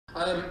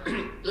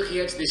Looking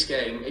ahead to this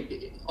game,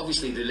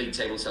 obviously the league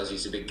table tells you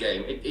it's a big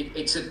game.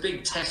 It's a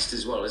big test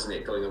as well, isn't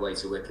it, going away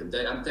to Wycombe?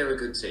 They're a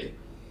good team.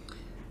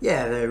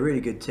 Yeah, they're a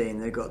really good team.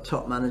 They've got a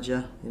top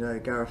manager. You know,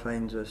 Gareth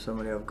Ainsworth,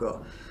 somebody I've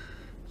got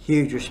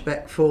huge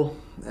respect for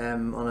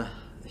on a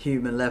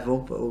human level,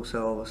 but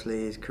also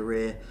obviously his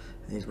career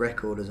and his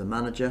record as a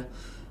manager.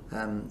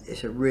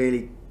 It's a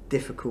really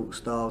difficult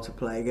style to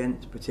play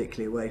against,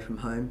 particularly away from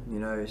home. You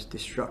know, it's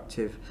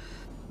destructive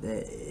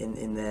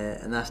in their,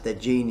 and that's their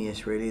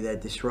genius really, their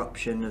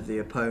disruption of the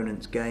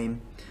opponent's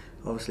game.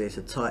 Obviously it's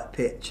a tight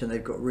pitch and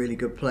they've got really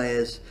good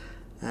players,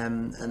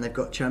 and they've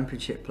got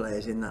championship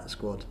players in that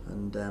squad,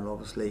 and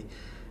obviously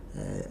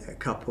a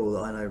couple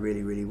that I know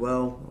really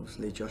well.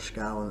 Obviously Josh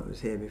Scowen that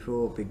was here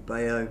before, Big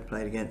Bayo,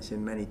 played against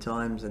him many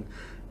times, and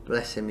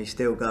bless him, he's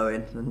still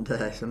going, and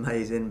it's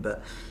amazing.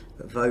 But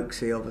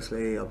Vokesy,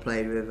 obviously I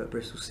played with at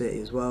Bristol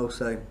City as well.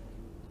 So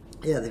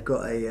yeah, they've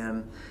got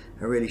a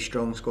really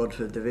strong squad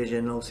for the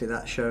division. Obviously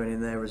that's showing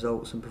in their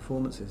results and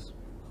performances.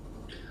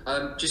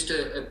 Just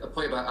a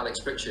point about Alex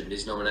Pritchard and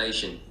his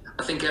nomination.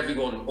 I think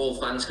everyone, all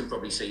fans can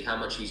probably see how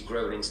much he's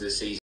grown into the season.